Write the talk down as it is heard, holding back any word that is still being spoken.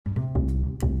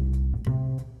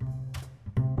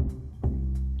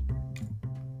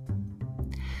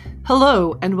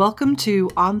Hello, and welcome to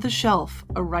On the Shelf,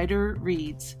 A Writer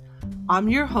Reads. I'm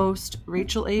your host,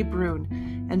 Rachel A.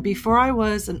 Brune, and before I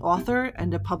was an author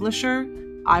and a publisher,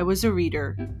 I was a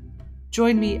reader.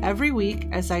 Join me every week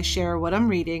as I share what I'm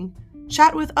reading,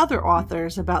 chat with other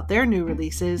authors about their new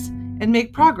releases, and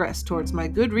make progress towards my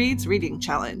Goodreads reading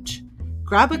challenge.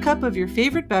 Grab a cup of your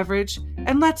favorite beverage,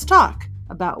 and let's talk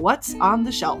about what's on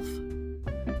the shelf.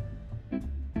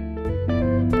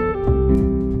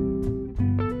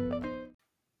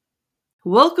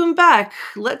 Welcome back.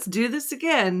 Let's do this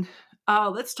again.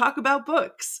 Let's talk about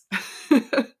books.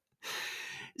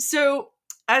 So,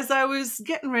 as I was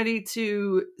getting ready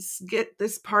to get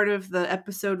this part of the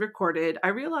episode recorded, I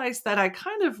realized that I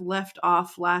kind of left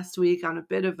off last week on a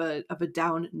bit of a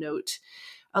down note.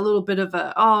 A little bit of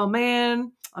a, oh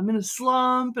man, I'm in a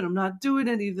slump and I'm not doing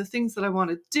any of the things that I want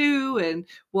to do and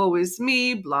woe is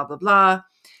me, blah, blah, blah.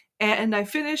 And I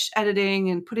finished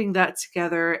editing and putting that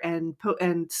together and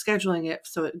scheduling it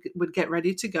so it would get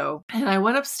ready to go. And I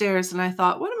went upstairs and I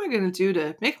thought, what am I going to do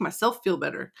to make myself feel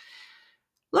better?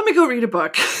 Let me go read a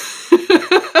book.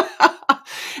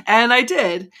 And I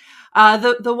did.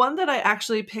 The one that I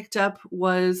actually picked up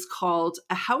was called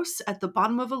A House at the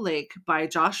Bottom of a Lake by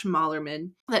Josh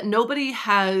Malerman, that nobody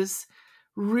has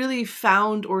really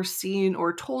found or seen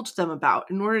or told them about.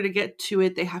 In order to get to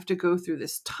it, they have to go through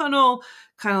this tunnel,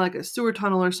 kind of like a sewer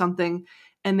tunnel or something,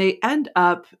 and they end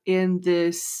up in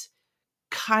this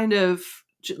kind of,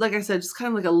 like I said, just kind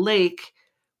of like a lake,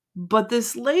 but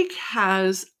this lake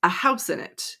has a house in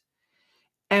it.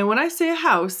 And when I say a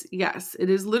house, yes, it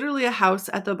is literally a house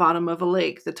at the bottom of a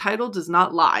lake. The title does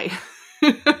not lie.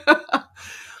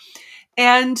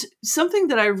 And something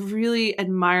that I really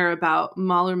admire about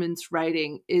Malerman's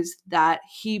writing is that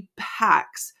he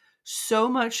packs so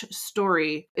much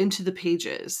story into the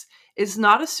pages. It's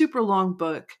not a super long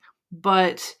book,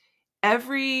 but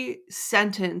every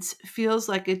sentence feels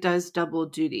like it does double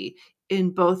duty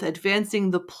in both advancing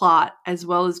the plot as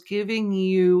well as giving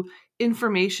you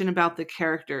information about the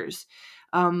characters.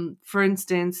 For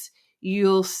instance,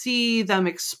 you'll see them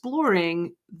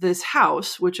exploring this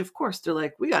house, which of course they're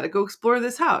like, we got to go explore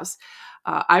this house.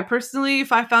 I personally,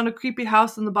 if I found a creepy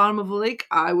house in the bottom of a lake,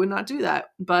 I would not do that.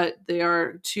 But they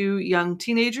are two young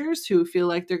teenagers who feel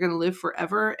like they're going to live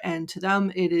forever. And to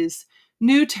them, it is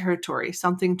new territory,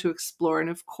 something to explore. And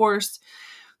of course,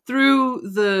 through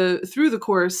the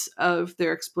course of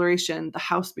their exploration, the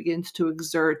house begins to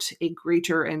exert a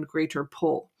greater and greater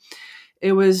pull.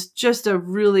 It was just a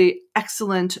really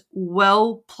excellent,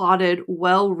 well-plotted,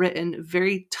 well-written,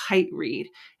 very tight read,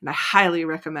 and I highly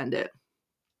recommend it.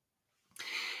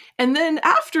 And then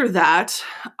after that,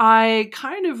 I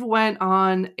kind of went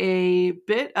on a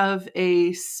bit of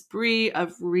a spree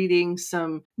of reading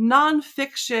some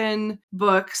nonfiction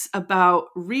books about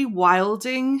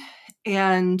rewilding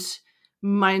and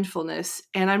mindfulness,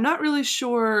 and I'm not really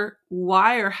sure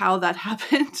why or how that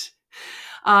happened.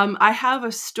 I have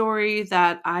a story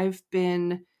that I've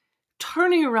been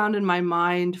turning around in my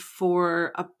mind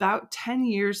for about 10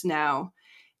 years now,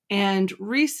 and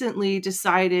recently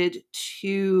decided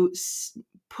to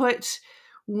put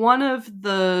one of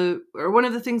the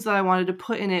things that I wanted to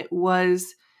put in it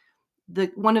was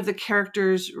one of the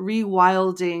characters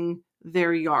rewilding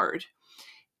their yard.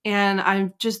 And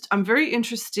I'm very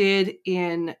interested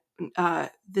in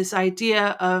this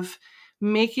idea of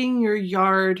making your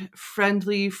yard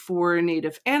friendly for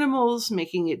native animals,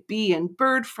 making it bee and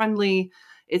bird friendly.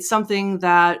 It's something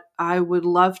that I would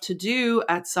love to do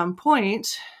at some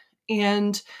point.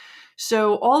 And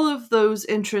so all of those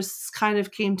interests kind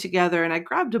of came together and I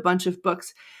grabbed a bunch of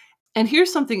books. And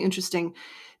here's something interesting.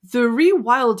 The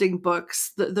rewilding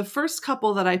books, the first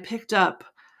couple that I picked up,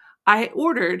 I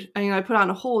put on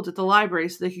a hold at the library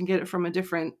so they can get it from a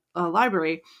different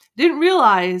library. Didn't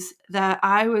realize that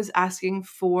I was asking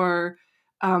for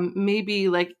maybe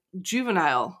like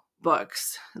juvenile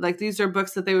books. Like these are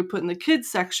books that they would put in the kids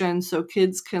section so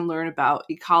kids can learn about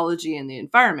ecology and the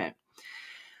environment.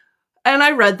 And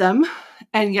I read them.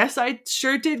 And yes, I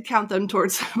sure did count them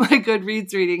towards my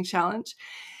Goodreads reading challenge.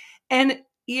 And,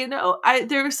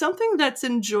 there was something that's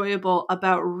enjoyable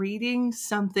about reading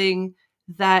something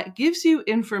that gives you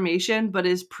information but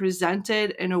is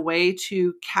presented in a way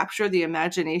to capture the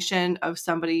imagination of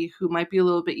somebody who might be a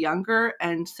little bit younger.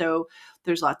 And so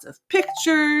there's lots of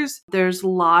pictures, there's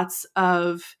lots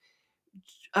of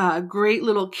great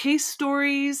little case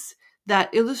stories that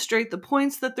illustrate the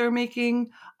points that they're making.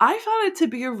 I found it to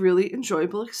be a really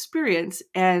enjoyable experience,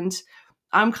 and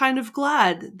I'm kind of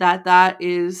glad that that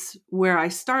is where I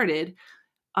started.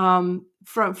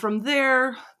 from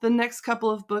there, the next couple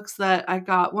of books that I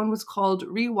got, one was called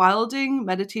Rewilding: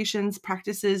 Meditations,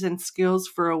 Practices, and Skills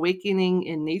for Awakening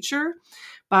in Nature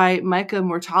by Micah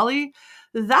Mortali.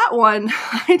 That one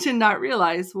I did not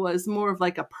realize was more of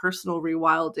like a personal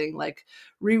rewilding, like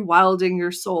rewilding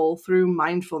your soul through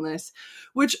mindfulness,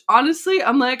 which honestly,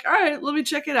 I'm like, all right, let me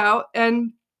check it out.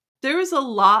 And there was a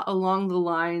lot along the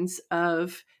lines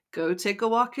of go take a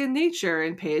walk in nature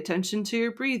and pay attention to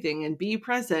your breathing and be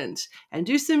present and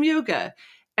do some yoga.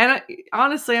 And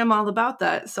honestly, I'm all about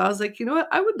that. So I was like, you know what?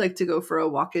 I would like to go for a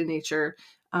walk in nature.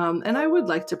 And I would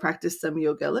like to practice some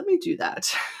yoga. Let me do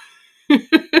that.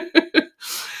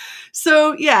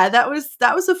 So yeah, that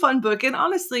was a fun book. And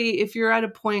honestly, if you're at a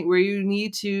point where you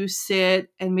need to sit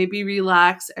and maybe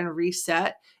relax and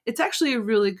reset, it's actually a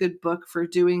really good book for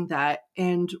doing that.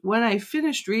 And when I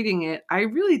finished reading it, I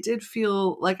really did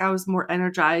feel like I was more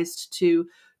energized to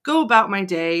go about my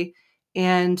day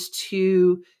and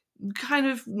to kind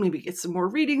of maybe get some more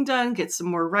reading done, get some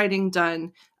more writing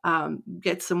done,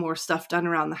 get some more stuff done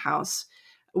around the house,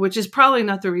 which is probably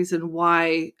not the reason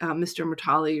why Mr.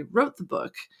 Murtali wrote the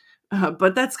book.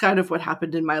 But that's kind of what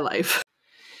happened in my life.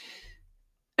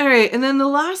 All right, and then the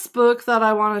last book that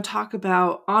I want to talk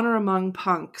about, Honor Among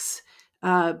Punks,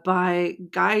 by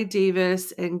Guy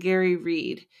Davis and Gary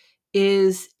Reed,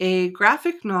 is a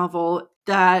graphic novel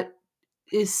that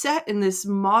is set in this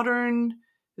modern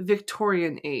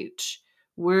Victorian age,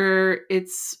 where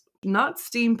it's not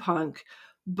steampunk,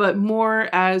 but more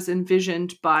as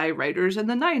envisioned by writers in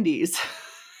the 90s.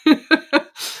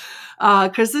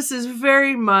 Because this is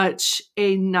very much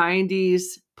a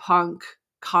 90s punk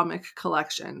comic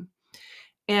collection.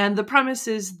 And the premise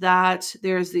is that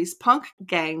there's these punk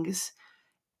gangs,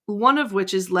 one of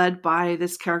which is led by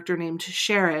this character named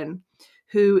Sharon,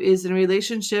 who is in a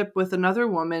relationship with another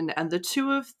woman, and the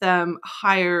two of them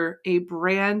hire a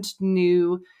brand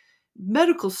new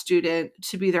medical student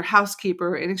to be their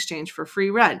housekeeper in exchange for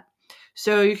free rent.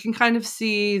 So you can kind of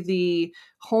see the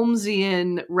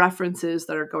Holmesian references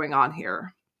that are going on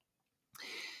here.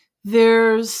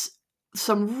 There's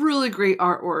some really great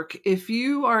artwork. If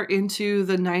you are into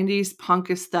the 90s punk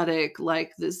aesthetic,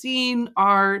 like the zine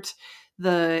art,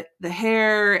 the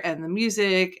hair and the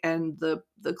music and the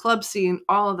club scene,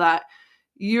 all of that,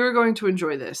 you're going to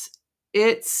enjoy this.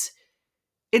 It's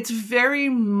very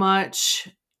much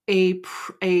a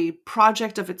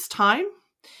project of its time.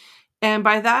 And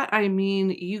by that I mean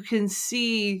you can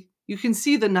see the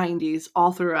 90s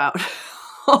all throughout.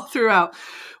 All throughout.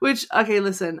 Which, okay,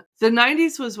 listen, the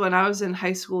 90s was when I was in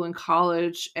high school and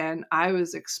college, and I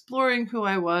was exploring who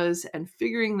I was and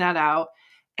figuring that out.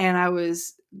 And I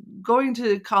was going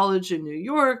to college in New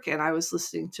York, and I was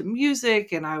listening to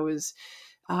music, and I was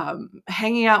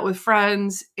hanging out with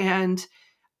friends. And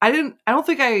I don't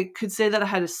think I could say that I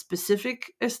had a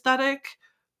specific aesthetic,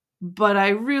 but I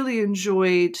really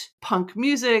enjoyed punk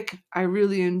music. I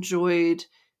really enjoyed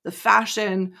the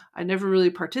fashion. I never really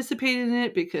participated in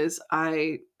it because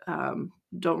I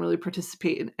don't really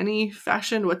participate in any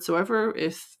fashion whatsoever.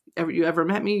 If you ever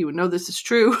met me, you would know this is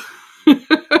true.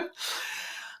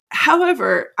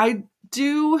 However,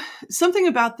 something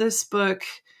about this book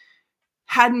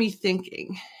had me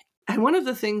thinking. And one of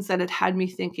the things that it had me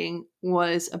thinking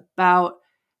was about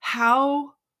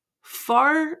how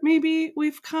far maybe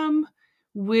we've come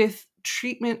with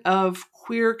treatment of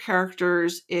queer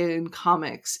characters in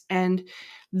comics. And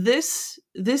this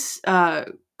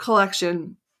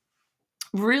collection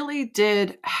really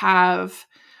did have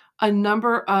a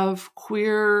number of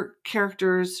queer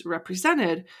characters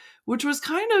represented, which was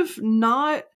kind of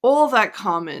not all that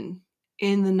common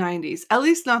in the 90s, at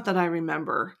least not that I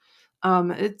remember.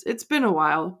 It's been a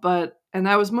while, and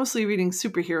I was mostly reading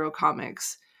superhero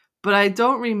comics, but I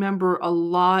don't remember a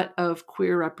lot of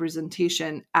queer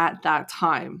representation at that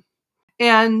time.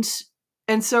 And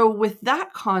so with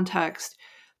that context,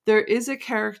 there is a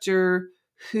character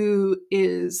who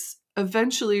is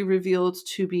eventually revealed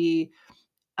to be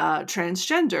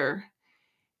transgender,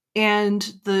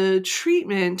 and the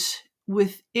treatment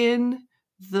within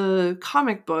the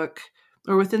comic book,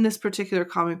 or within this particular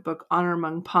comic book, Honor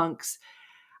Among Punks,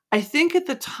 I think at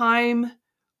the time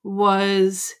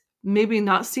was maybe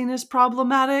not seen as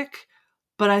problematic,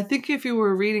 but I think if you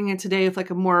were reading it today with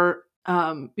like a more,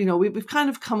 we've kind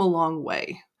of come a long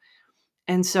way.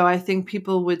 And so I think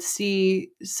people would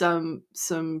see some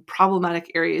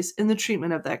problematic areas in the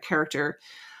treatment of that character.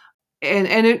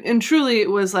 And truly it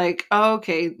was like, oh,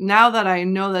 okay, now that I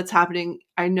know that's happening,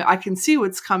 I know I can see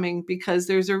what's coming, because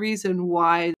there's a reason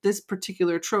why this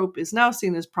particular trope is now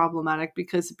seen as problematic,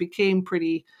 because it became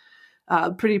pretty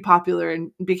popular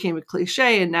and became a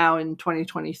cliche. And now in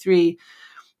 2023,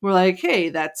 we're like, hey,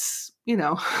 that's,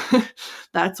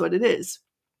 that's what it is.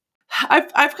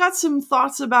 I've got some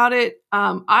thoughts about it.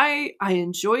 I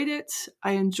enjoyed it.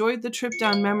 I enjoyed the trip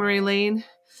down memory lane.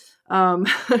 Um,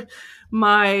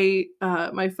 my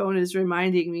phone is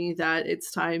reminding me that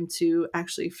it's time to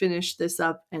actually finish this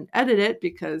up and edit it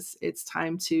because it's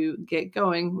time to get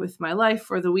going with my life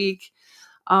for the week.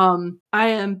 I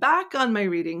am back on my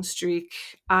reading streak.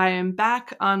 I am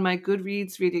back on my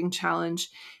Goodreads reading challenge.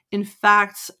 In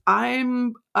fact,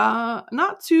 I'm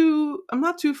not too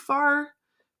far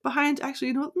behind.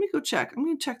 Actually, let me go check. I'm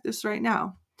going to check this right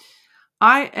now.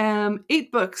 I am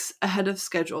 8 books ahead of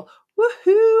schedule.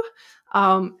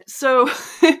 Woohoo! So,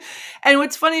 and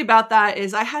what's funny about that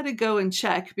is I had to go and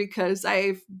check because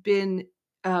I've been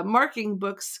marking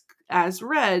books as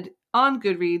read on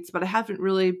Goodreads, but I haven't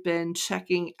really been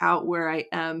checking out where I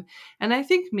am. And I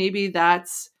think maybe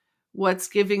that's what's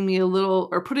giving me a little,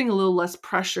 or putting a little less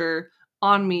pressure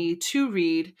on me to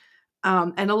read,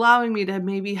 and allowing me to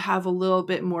maybe have a little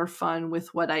bit more fun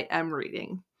with what I am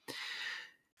reading.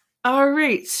 All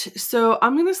right, so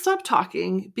I'm going to stop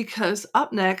talking because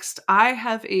up next I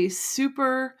have a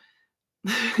super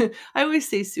I always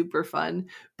say super fun,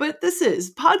 but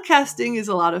podcasting is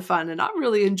a lot of fun and I'm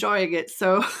really enjoying it.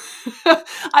 So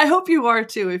I hope you are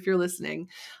too if you're listening.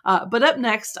 But up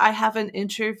next, I have an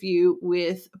interview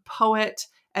with poet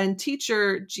and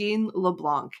teacher Jean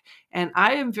LeBlanc. And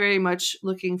I am very much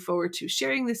looking forward to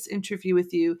sharing this interview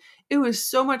with you. It was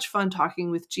so much fun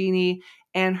talking with Jeannie,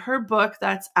 and her book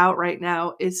that's out right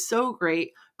now is so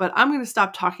great. But I'm going to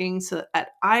stop talking so that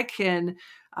I can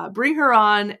bring her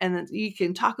on and then you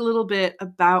can talk a little bit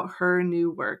about her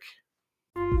new work.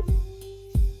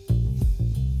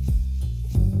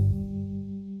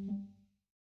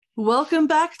 Welcome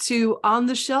back to On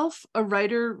the Shelf, A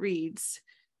Writer Reads.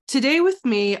 Today with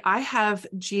me, I have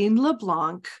Jean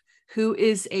LeBlanc, who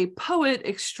is a poet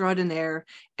extraordinaire,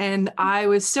 and I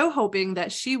was so hoping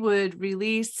that she would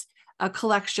release a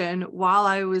collection while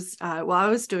I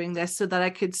was doing this so that I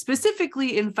could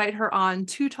specifically invite her on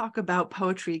to talk about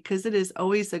poetry because it is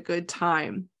always a good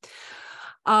time.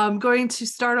 I'm going to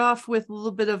start off with a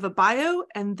little bit of a bio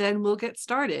and then we'll get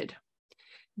started.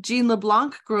 Jean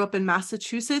LeBlanc grew up in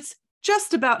Massachusetts,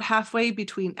 just about halfway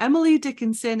between Emily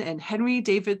Dickinson and Henry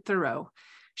David Thoreau.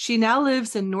 She now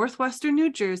lives in northwestern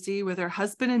New Jersey with her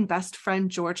husband and best friend,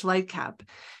 George Lightcap.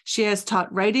 She has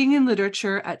taught writing and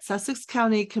literature at Sussex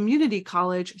County Community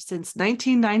College since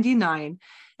 1999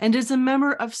 and is a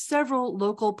member of several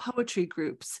local poetry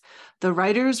groups, the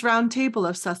Writers' Roundtable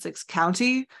of Sussex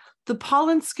County, the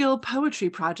Pollenskill Poetry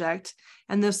Project,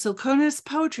 and the Silconis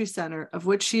Poetry Center, of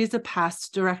which she is a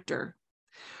past director.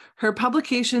 Her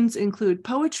publications include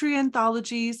poetry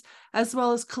anthologies, as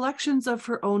well as collections of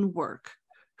her own work.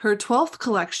 Her 12th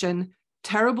collection,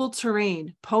 Terrible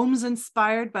Terrain, Poems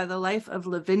Inspired by the Life of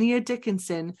Lavinia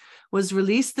Dickinson, was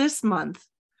released this month.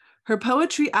 Her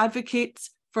poetry advocates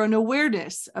for an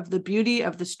awareness of the beauty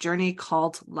of this journey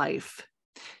called life.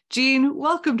 Jean,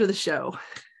 welcome to the show.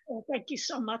 Well, thank you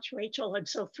so much, Rachel. I'm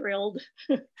so thrilled.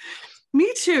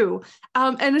 Me too.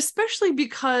 And especially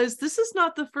because this is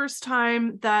not the first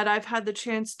time that I've had the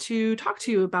chance to talk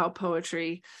to you about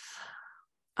poetry.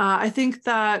 I think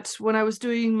that when I was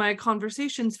doing my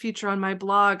conversations feature on my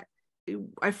blog,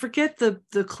 I forget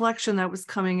the collection that was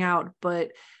coming out,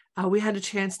 but we had a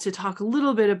chance to talk a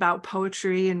little bit about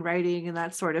poetry and writing and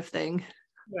that sort of thing.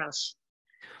 Yes.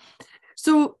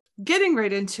 So getting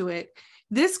right into it,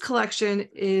 this collection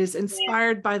is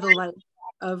inspired by the life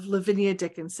of Lavinia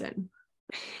Dickinson.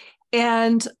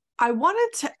 And I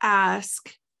wanted to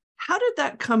ask, how did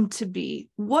that come to be?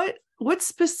 What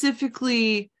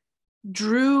specifically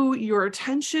drew your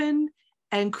attention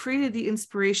and created the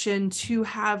inspiration to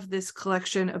have this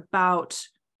collection about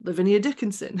Lavinia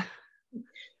Dickinson?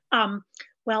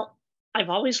 Well, I've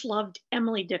always loved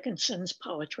Emily Dickinson's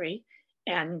poetry.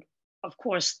 And of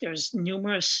course, there's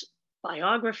numerous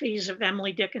biographies of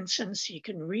Emily Dickinson, so you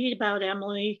can read about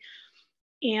Emily.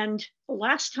 And the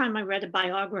last time I read a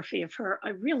biography of her, I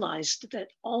realized that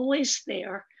always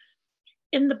there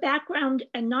in the background,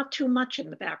 and not too much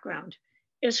in the background,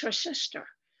 is her sister.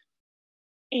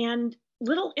 And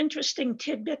little interesting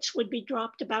tidbits would be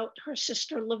dropped about her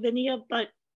sister Lavinia, but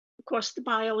of course the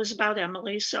bio is about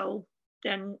Emily, so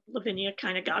then Lavinia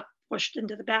kind of got pushed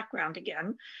into the background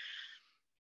again.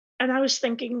 And I was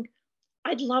thinking,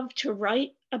 I'd love to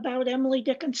write about Emily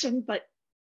Dickinson, but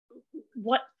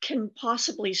what can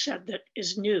possibly said that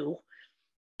is new?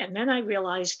 And then I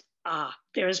realized,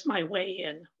 there's my way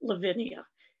in, Lavinia.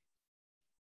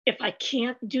 If I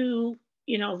can't do,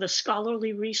 the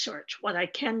scholarly research, what I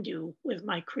can do with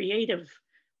my creative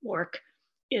work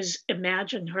is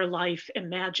imagine her life,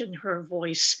 imagine her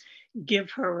voice, give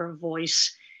her a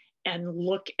voice, and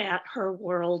look at her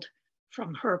world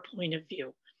from her point of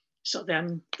view. So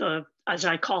then as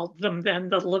I called them then,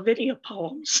 the Lavinia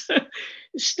poems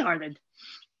started.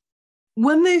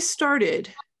 When they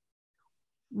started,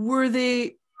 were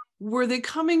they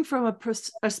coming from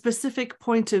a specific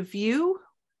point of view,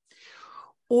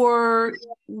 or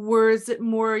was it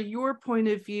more your point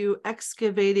of view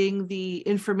excavating the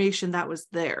information that was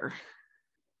there?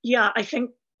 Yeah, I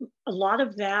think a lot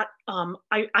of that.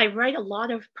 I write a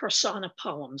lot of persona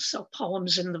poems, so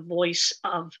poems in the voice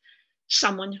of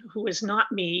someone who is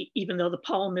not me, even though the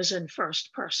poem is in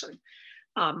first person.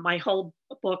 My whole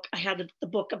book, I had the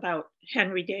book about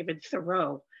Henry David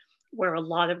Thoreau, where a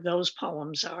lot of those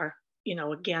poems are,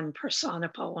 again, persona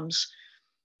poems.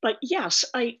 But yes,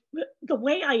 the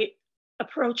way I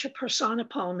approach a persona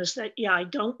poem is that, yeah, I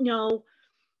don't know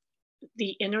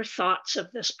the inner thoughts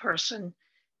of this person,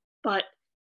 but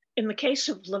in the case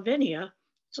of Lavinia,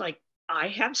 it's like, I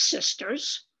have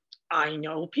sisters. I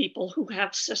know people who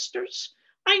have sisters.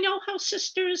 I know how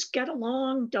sisters get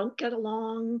along, don't get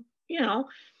along,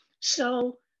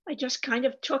 So I just kind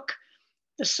of took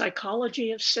the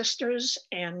psychology of sisters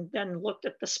and then looked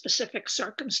at the specific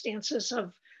circumstances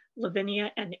of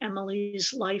Lavinia and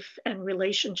Emily's life and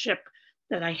relationship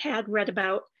that I had read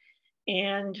about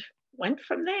and went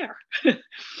from there.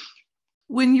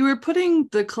 When you were putting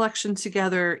the collection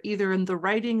together, either in the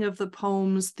writing of the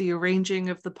poems, the arranging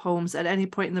of the poems, at any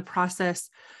point in the process,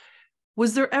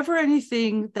 was there ever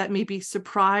anything that maybe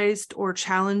surprised or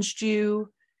challenged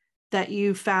you, that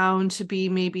you found to be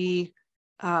maybe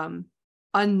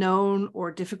unknown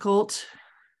or difficult?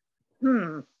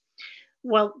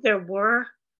 Well, there were,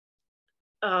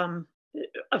 um,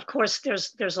 of course,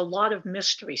 there's a lot of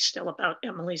mystery still about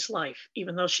Emily's life.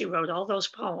 Even though she wrote all those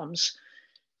poems,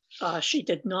 she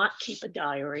did not keep a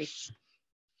diary,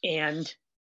 and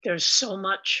there's so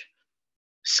much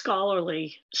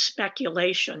scholarly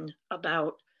speculation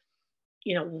about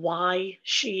why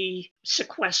she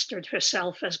sequestered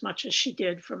herself as much as she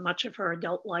did for much of her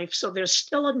adult life. So there's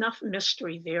still enough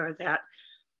mystery there that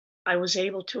I was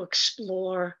able to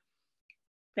explore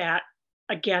that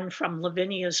again from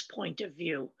Lavinia's point of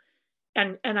view.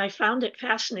 And I found it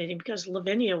fascinating because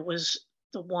Lavinia was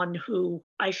the one who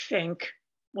I think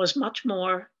was much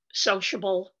more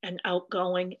sociable and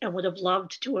outgoing and would have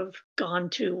loved to have gone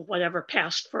to whatever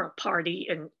passed for a party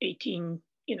in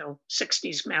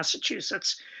 60s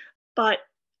Massachusetts. But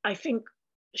I think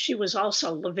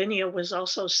Lavinia was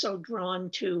also so drawn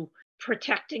to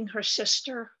protecting her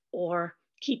sister or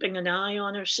keeping an eye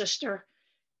on her sister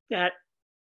that,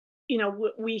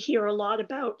 we hear a lot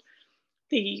about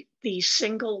the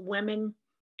single women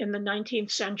in the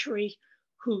 19th century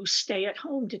who stay at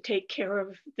home to take care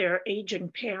of their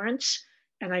aging parents.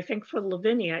 And I think for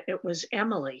Lavinia, it was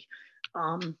Emily,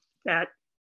 that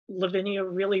Lavinia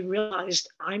really realized,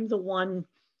 I'm the one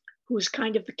who's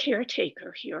kind of the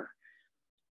caretaker here.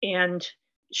 And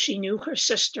she knew her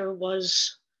sister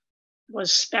was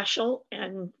special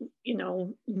and,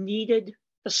 needed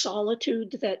the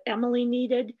solitude that Emily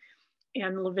needed.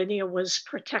 And Lavinia was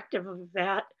protective of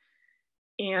that.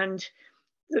 And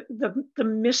the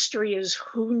mystery is,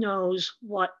 who knows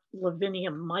what Lavinia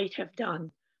might have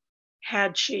done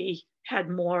had she had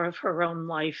more of her own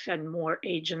life and more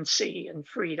agency and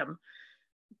freedom.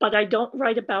 But I don't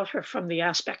write about her from the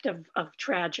aspect of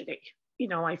tragedy.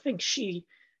 I think she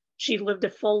lived a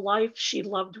full life. She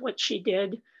loved what she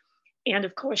did. And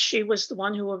of course, she was the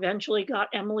one who eventually got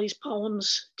Emily's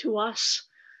poems to us.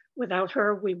 Without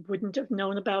her, we wouldn't have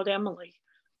known about Emily.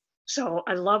 So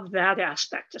I love that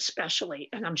aspect especially.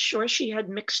 And I'm sure she had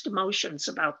mixed emotions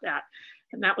about that.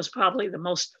 And that was probably the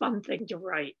most fun thing to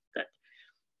write, that,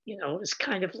 it was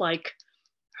kind of like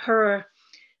her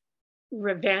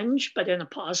revenge, but in a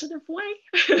positive way.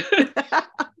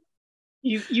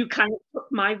 You kind of took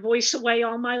my voice away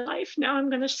all my life. Now I'm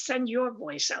going to send your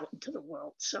voice out into the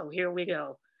world. So here we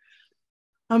go.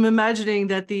 I'm imagining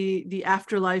that the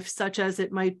afterlife, such as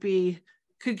it might be,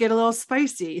 could get a little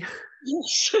spicy.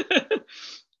 Yes.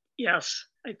 Yes,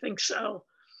 I think so.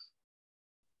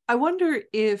 I wonder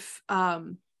if,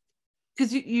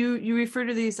 because you refer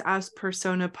to these as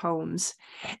persona poems,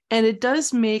 and it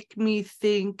does make me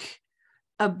think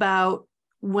about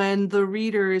when the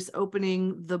reader is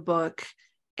opening the book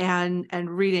and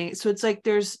reading. So it's like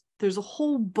there's a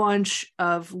whole bunch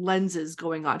of lenses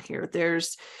going on here.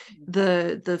 There's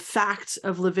the fact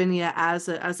of Lavinia as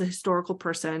a historical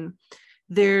person.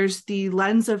 There's the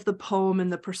lens of the poem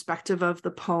and the perspective of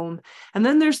the poem, and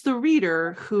then there's the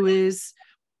reader who is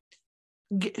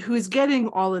getting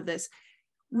all of this.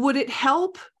 Would it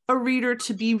help a reader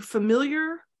to be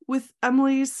familiar with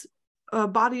Emily's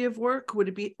body of work?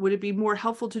 Would it be more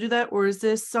helpful to do that, or is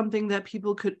this something that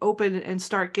people could open and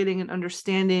start getting an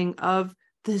understanding of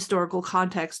the historical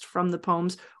context from the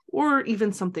poems, or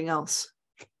even something else?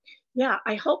 Yeah,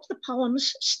 I hope the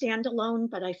poems stand alone,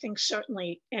 but I think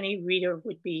certainly any reader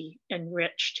would be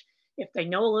enriched if they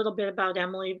know a little bit about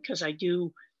Emily, because I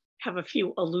do have a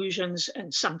few allusions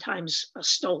and sometimes a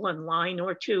stolen line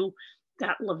or two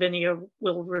that Lavinia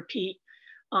will repeat.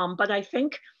 But I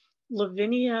think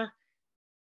Lavinia,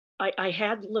 I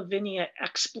had Lavinia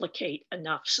explicate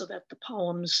enough so that the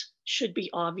poems should be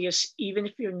obvious, even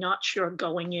if you're not sure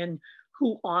going in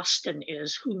who Austin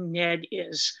is, who Ned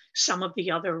is, some of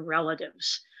the other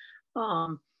relatives.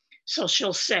 Um, so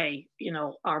she'll say,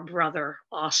 our brother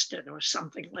Austin or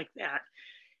something like that.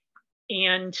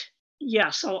 And yeah,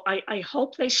 so I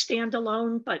hope they stand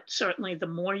alone, but certainly the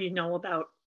more you know about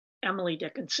Emily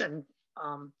Dickinson,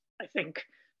 I think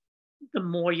the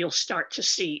more you'll start to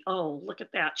see, oh, look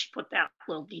at that. She put that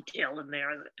little detail in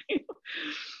there.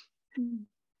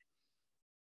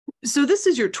 So this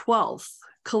is your 12th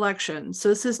collection. So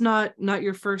this is not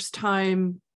your first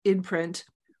time in print.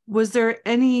 Was there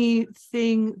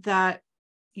anything that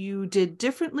you did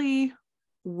differently?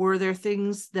 Were there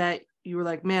things that you were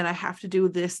like, man, I have to do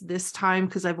this time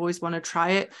because I've always want to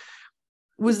try it?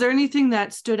 Was there anything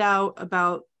that stood out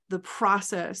about the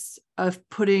process of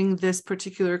putting this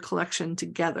particular collection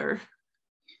together?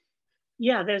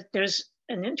 Yeah, there's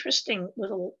an interesting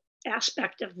little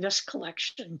aspect of this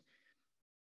collection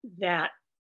that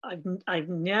I've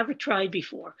never tried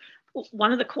before.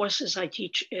 One of the courses I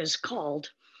teach is called,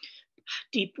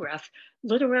 deep breath,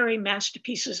 Literary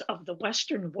Masterpieces of the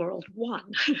Western World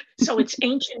One. So it's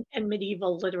ancient and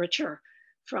medieval literature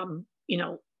from,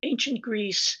 ancient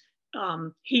Greece,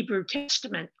 Hebrew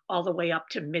Testament, all the way up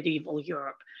to medieval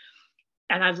Europe.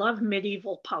 And I love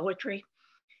medieval poetry,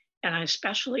 and I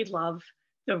especially love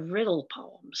the riddle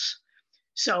poems.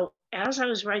 So as I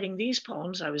was writing these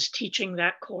poems, I was teaching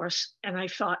that course, and I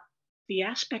thought the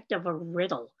aspect of a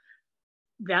riddle,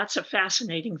 that's a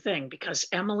fascinating thing because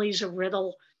Emily's a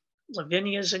riddle,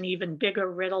 Lavinia's an even bigger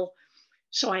riddle.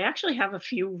 So I actually have a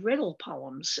few riddle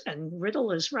poems, and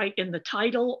riddle is right in the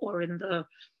title or in the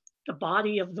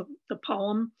body of the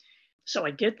poem. So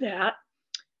I did that.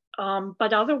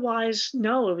 But otherwise,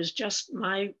 no, it was just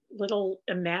my little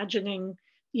imagining,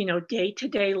 day to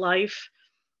day life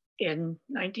in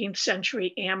 19th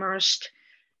century Amherst.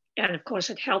 And of course,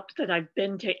 it helped that I've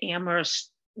been to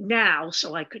Amherst now,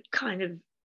 so I could kind of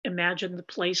imagine the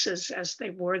places as they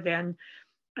were then.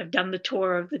 I've done the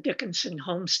tour of the Dickinson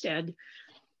homestead.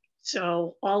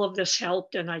 So all of this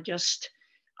helped. And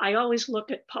I always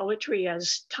look at poetry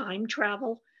as time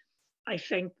travel. I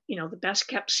think, the best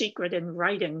kept secret in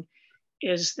writing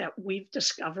is that we've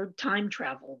discovered time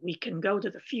travel. We can go to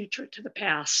the future, to the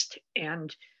past.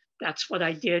 And that's what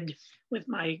I did with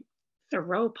my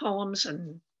Thoreau poems.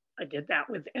 And I did that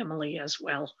with Emily as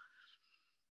well.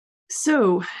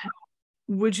 So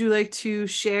would you like to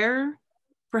share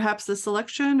perhaps the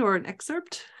selection or an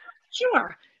excerpt?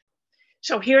 Sure.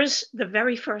 So here's the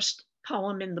very first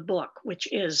poem in the book, which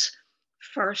is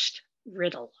First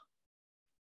Riddle.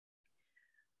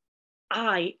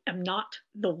 I am not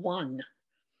the one.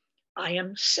 I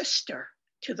am sister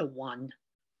to the one,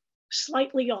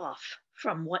 slightly off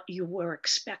from what you were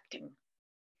expecting.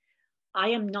 I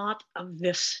am not of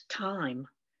this time.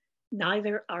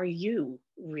 Neither are you,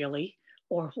 really,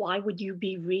 or why would you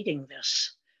be reading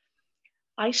this?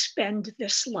 I spend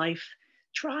this life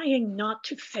trying not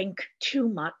to think too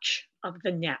much of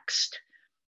the next.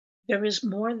 There is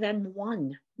more than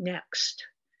one next.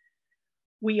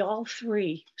 We all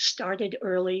three started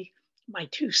early, my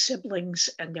two siblings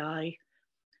and I.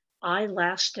 I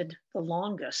lasted the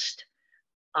longest.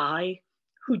 I,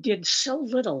 who did so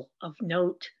little of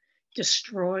note,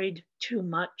 destroyed too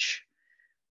much.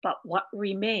 But what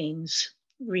remains,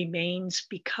 remains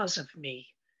because of me.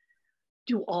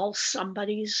 Do all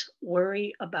somebodies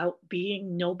worry about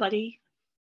being nobody?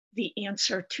 The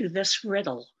answer to this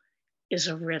riddle is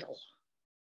a riddle.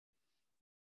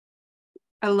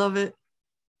 I love it.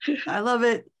 I love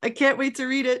it. I can't wait to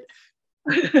read it.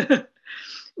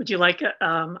 Would you like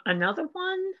another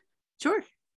one? Sure.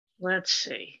 Let's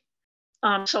see.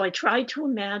 So I tried to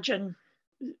imagine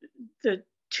the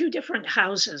two different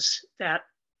houses that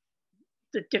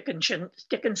the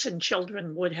Dickinson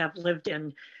children would have lived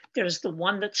in. There's the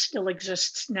one that still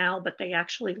exists now, but they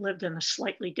actually lived in a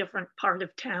slightly different part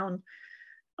of town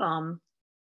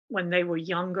when they were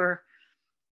younger.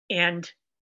 And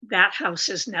that house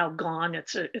is now gone.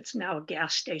 It's now a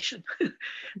gas station.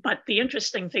 But the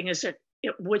interesting thing is that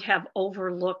it would have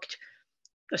overlooked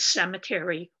the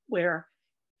cemetery where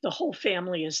the whole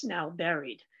family is now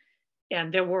buried.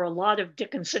 And there were a lot of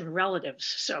Dickinson relatives.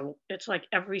 So it's like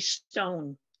every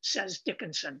stone says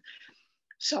Dickinson.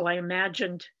 So I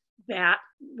imagined that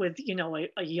with,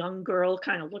 a young girl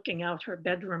kind of looking out her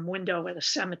bedroom window at a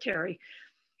cemetery.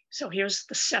 So here's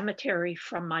the cemetery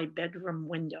from my bedroom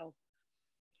window.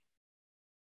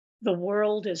 The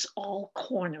world is all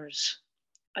corners,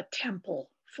 a temple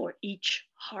for each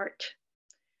heart,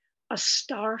 a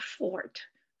star fort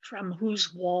from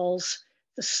whose walls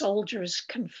the soldiers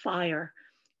can fire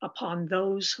upon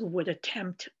those who would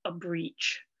attempt a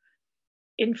breach.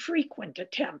 Infrequent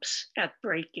attempts at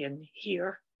break-in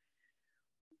here.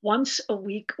 Once a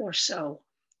week or so,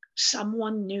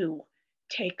 someone new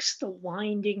takes the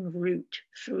winding route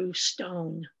through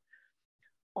stone.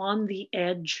 On the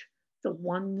edge, the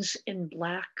ones in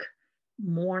black,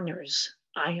 mourners,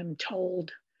 I am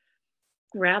told.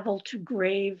 Gravel to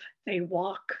grave they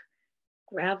walk,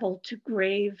 gravel to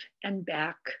grave and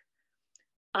back.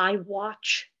 I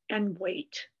watch and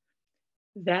wait.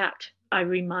 That, I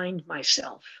remind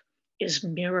myself, is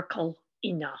miracle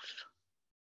enough.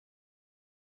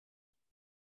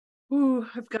 Ooh,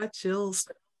 I've got chills.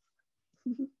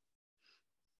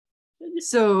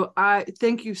 So I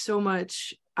thank you so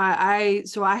much. I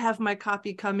have my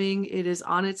copy coming. It is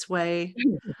on its way.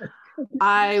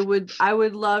 I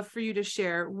would love for you to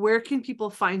share, where can people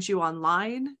find you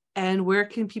online, and where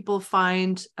can people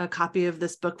find a copy of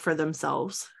this book for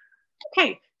themselves?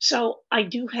 Okay, so I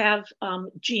do have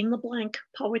Jean LeBlanc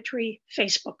Poetry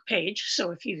Facebook page.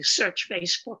 So if you search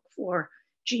Facebook for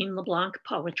Jean LeBlanc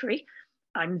Poetry,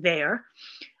 I'm there.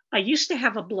 I used to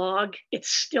have a blog. It's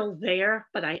still there,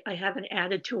 but I haven't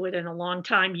added to it in a long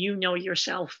time. You know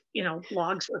yourself,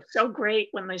 blogs were so great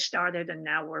when they started, and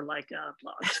now we're like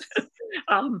blogs.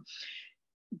 um,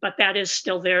 but that is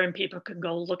still there, and people can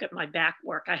go look at my back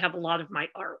work. I have a lot of my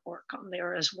artwork on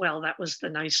there as well. That was the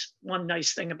one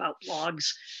nice thing about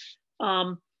blogs.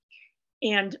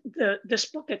 And this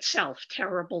book itself,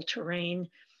 Terrible Terrain,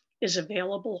 is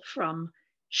available from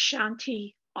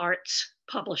Shanti Arts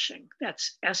Publishing.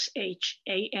 That's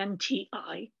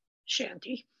SHANTI,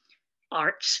 Shanti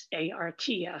Arts,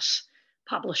 ARTS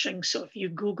Publishing. So if you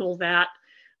Google that,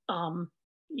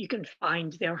 you can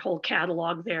find their whole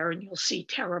catalog there, and you'll see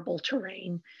Terrible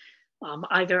Terrain,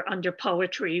 either under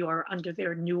poetry or under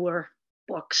their newer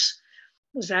books.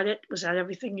 Was that it? Was that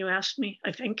everything you asked me?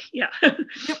 I think, yeah.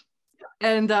 Yep.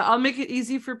 And I'll make it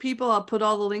easy for people. I'll put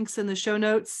all the links in the show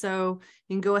notes, so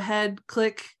you can go ahead,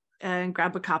 click, and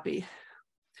grab a copy.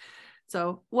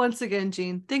 So once again,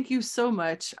 Jean, thank you so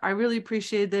much. I really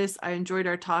appreciate this. I enjoyed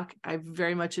our talk. I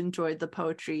very much enjoyed the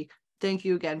poetry. Thank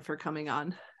you again for coming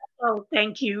on. Oh,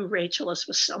 thank you, Rachel. This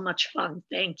was so much fun.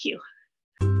 Thank you.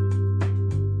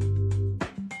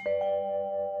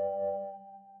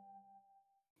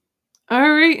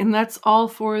 All right, and that's all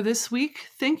for this week.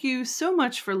 Thank you so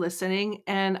much for listening,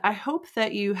 and I hope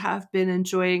that you have been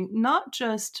enjoying not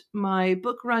just my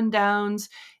book rundowns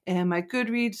and my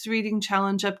Goodreads reading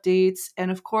challenge updates, and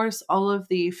of course, all of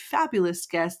the fabulous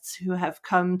guests who have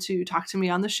come to talk to me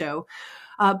on the show,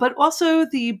 but also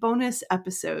the bonus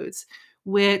episodes,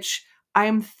 which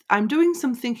I'm doing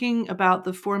some thinking about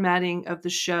the formatting of the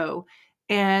show,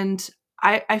 and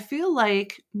I feel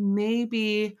like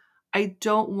maybe I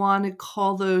don't want to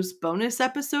call those bonus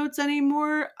episodes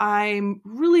anymore. I'm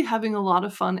really having a lot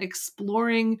of fun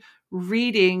exploring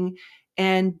reading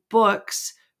and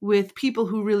books with people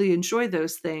who really enjoy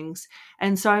those things.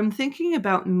 And so I'm thinking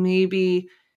about maybe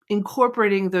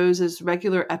incorporating those as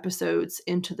regular episodes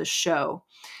into the show.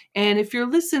 And if you're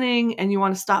listening and you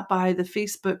want to stop by the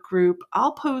Facebook group,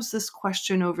 I'll pose this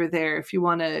question over there if you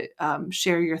want to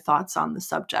share your thoughts on the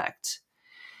subject.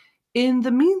 In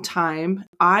the meantime,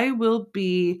 I will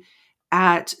be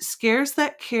at Scares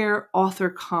That Care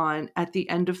AuthorCon at the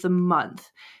end of the month.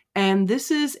 And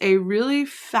this is a really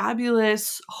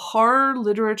fabulous horror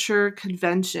literature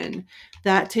convention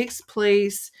that takes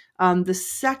place. The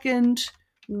second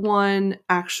one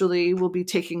actually will be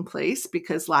taking place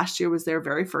because last year was their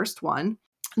very first one.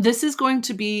 This is going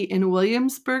to be in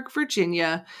Williamsburg,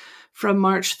 Virginia, from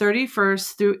March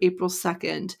 31st through April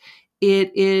 2nd.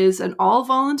 It is an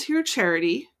all-volunteer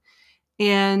charity,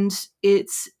 and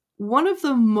it's one of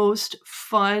the most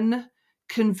fun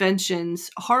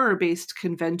conventions, horror-based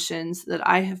conventions that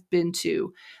I have been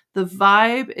to. The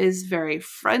vibe is very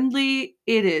friendly.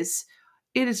 It is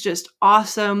just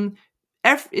awesome.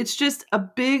 It's just a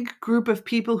big group of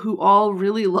people who all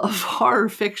really love horror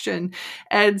fiction.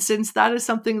 And since that is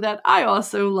something that I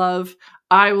also love,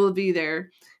 I will be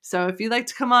there. So if you'd like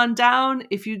to come on down,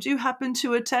 if you do happen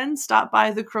to attend, stop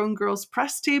by the Crone Girls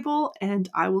press table and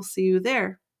I will see you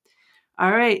there.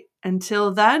 All right.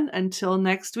 Until then, until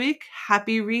next week,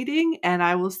 happy reading, and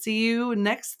I will see you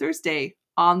next Thursday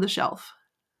on the shelf.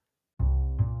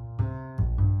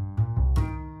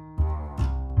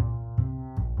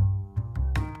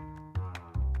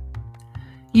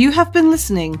 You have been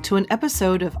listening to an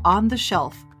episode of On the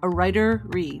Shelf, A Writer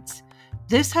Reads.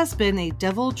 This has been a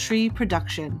Devil Tree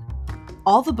production.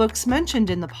 All the books mentioned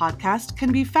in the podcast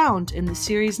can be found in the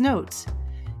series notes.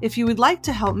 If you would like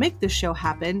to help make this show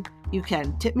happen, you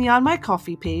can tip me on my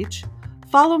Ko-fi page,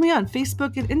 follow me on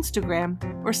Facebook and Instagram,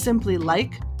 or simply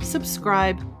like,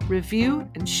 subscribe, review,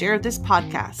 and share this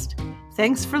podcast.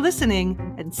 Thanks for listening,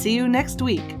 and see you next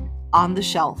week on the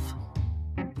shelf.